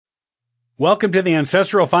Welcome to the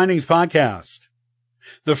Ancestral Findings Podcast.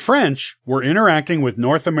 The French were interacting with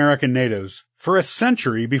North American natives for a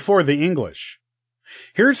century before the English.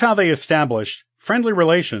 Here's how they established friendly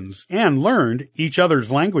relations and learned each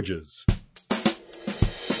other's languages.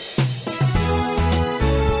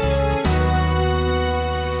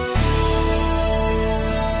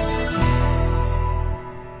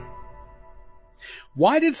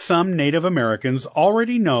 Why did some Native Americans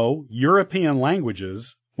already know European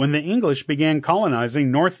languages when the English began colonizing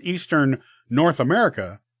northeastern North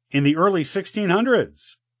America in the early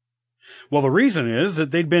 1600s? Well, the reason is that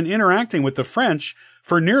they'd been interacting with the French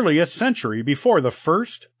for nearly a century before the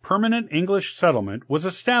first permanent English settlement was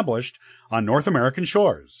established on North American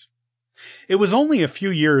shores. It was only a few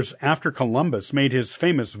years after Columbus made his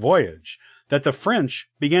famous voyage that the French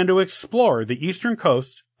began to explore the eastern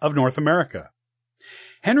coast of North America.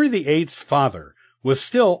 Henry VIII's father was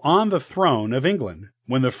still on the throne of England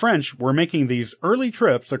when the French were making these early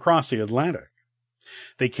trips across the Atlantic.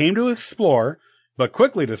 They came to explore, but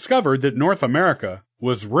quickly discovered that North America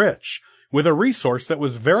was rich with a resource that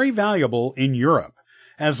was very valuable in Europe,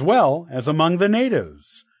 as well as among the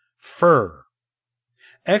natives: fur.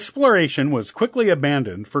 Exploration was quickly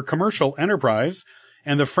abandoned for commercial enterprise,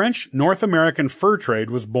 and the French North American fur trade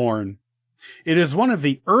was born. It is one of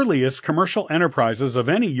the earliest commercial enterprises of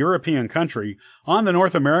any European country on the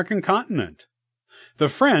North American continent. The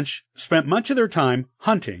French spent much of their time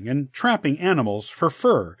hunting and trapping animals for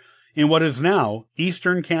fur in what is now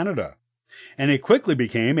eastern Canada, and it quickly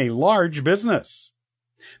became a large business.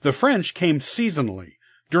 The French came seasonally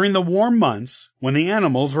during the warm months when the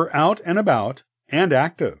animals were out and about and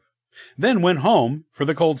active, then went home for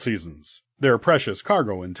the cold seasons, their precious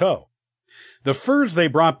cargo in tow. The furs they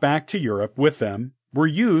brought back to Europe with them were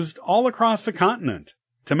used all across the continent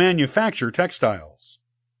to manufacture textiles.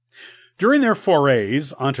 During their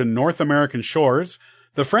forays onto North American shores,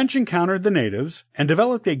 the French encountered the natives and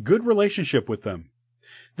developed a good relationship with them.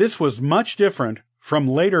 This was much different from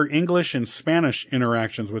later English and Spanish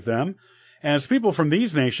interactions with them, as people from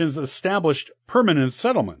these nations established permanent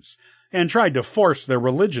settlements and tried to force their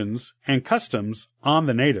religions and customs on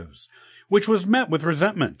the natives, which was met with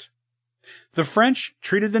resentment. The French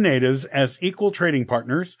treated the natives as equal trading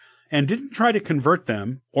partners and didn't try to convert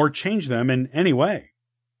them or change them in any way.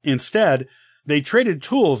 Instead, they traded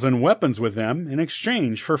tools and weapons with them in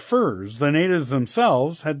exchange for furs the natives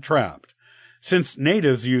themselves had trapped, since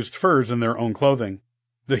natives used furs in their own clothing.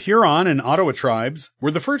 The Huron and Ottawa tribes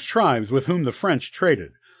were the first tribes with whom the French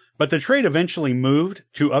traded, but the trade eventually moved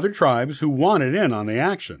to other tribes who wanted in on the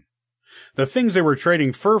action. The things they were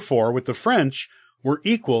trading fur for with the French were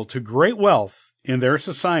equal to great wealth in their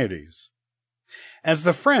societies. As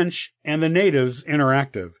the French and the natives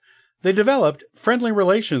interacted, they developed friendly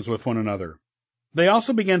relations with one another. They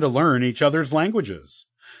also began to learn each other's languages.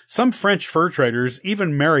 Some French fur traders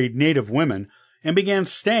even married native women and began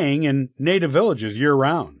staying in native villages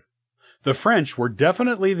year-round. The French were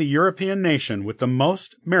definitely the European nation with the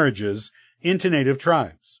most marriages into native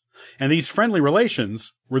tribes, and these friendly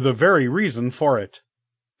relations were the very reason for it.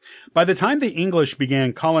 By the time the English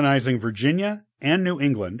began colonizing Virginia and New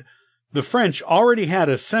England, the French already had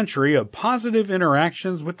a century of positive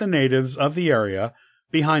interactions with the natives of the area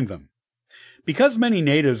behind them. Because many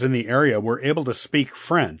natives in the area were able to speak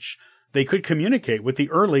French, they could communicate with the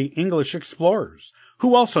early English explorers,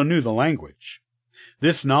 who also knew the language.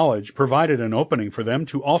 This knowledge provided an opening for them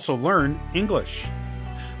to also learn English.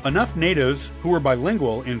 Enough natives who were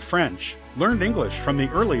bilingual in French learned English from the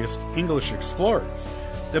earliest English explorers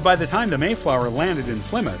that by the time the Mayflower landed in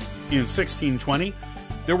Plymouth in 1620,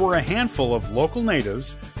 there were a handful of local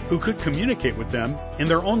natives who could communicate with them in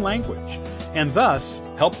their own language, and thus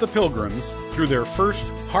help the Pilgrims through their first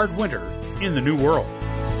hard winter in the New World.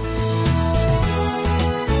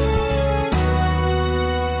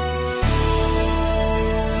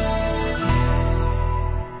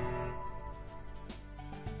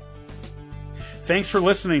 Thanks for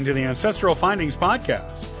listening to the Ancestral Findings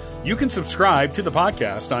Podcast. You can subscribe to the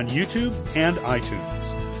podcast on YouTube and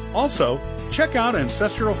iTunes. Also, check out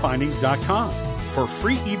ancestralfindings.com for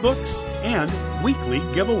free ebooks and weekly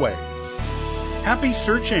giveaways. Happy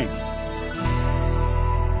searching!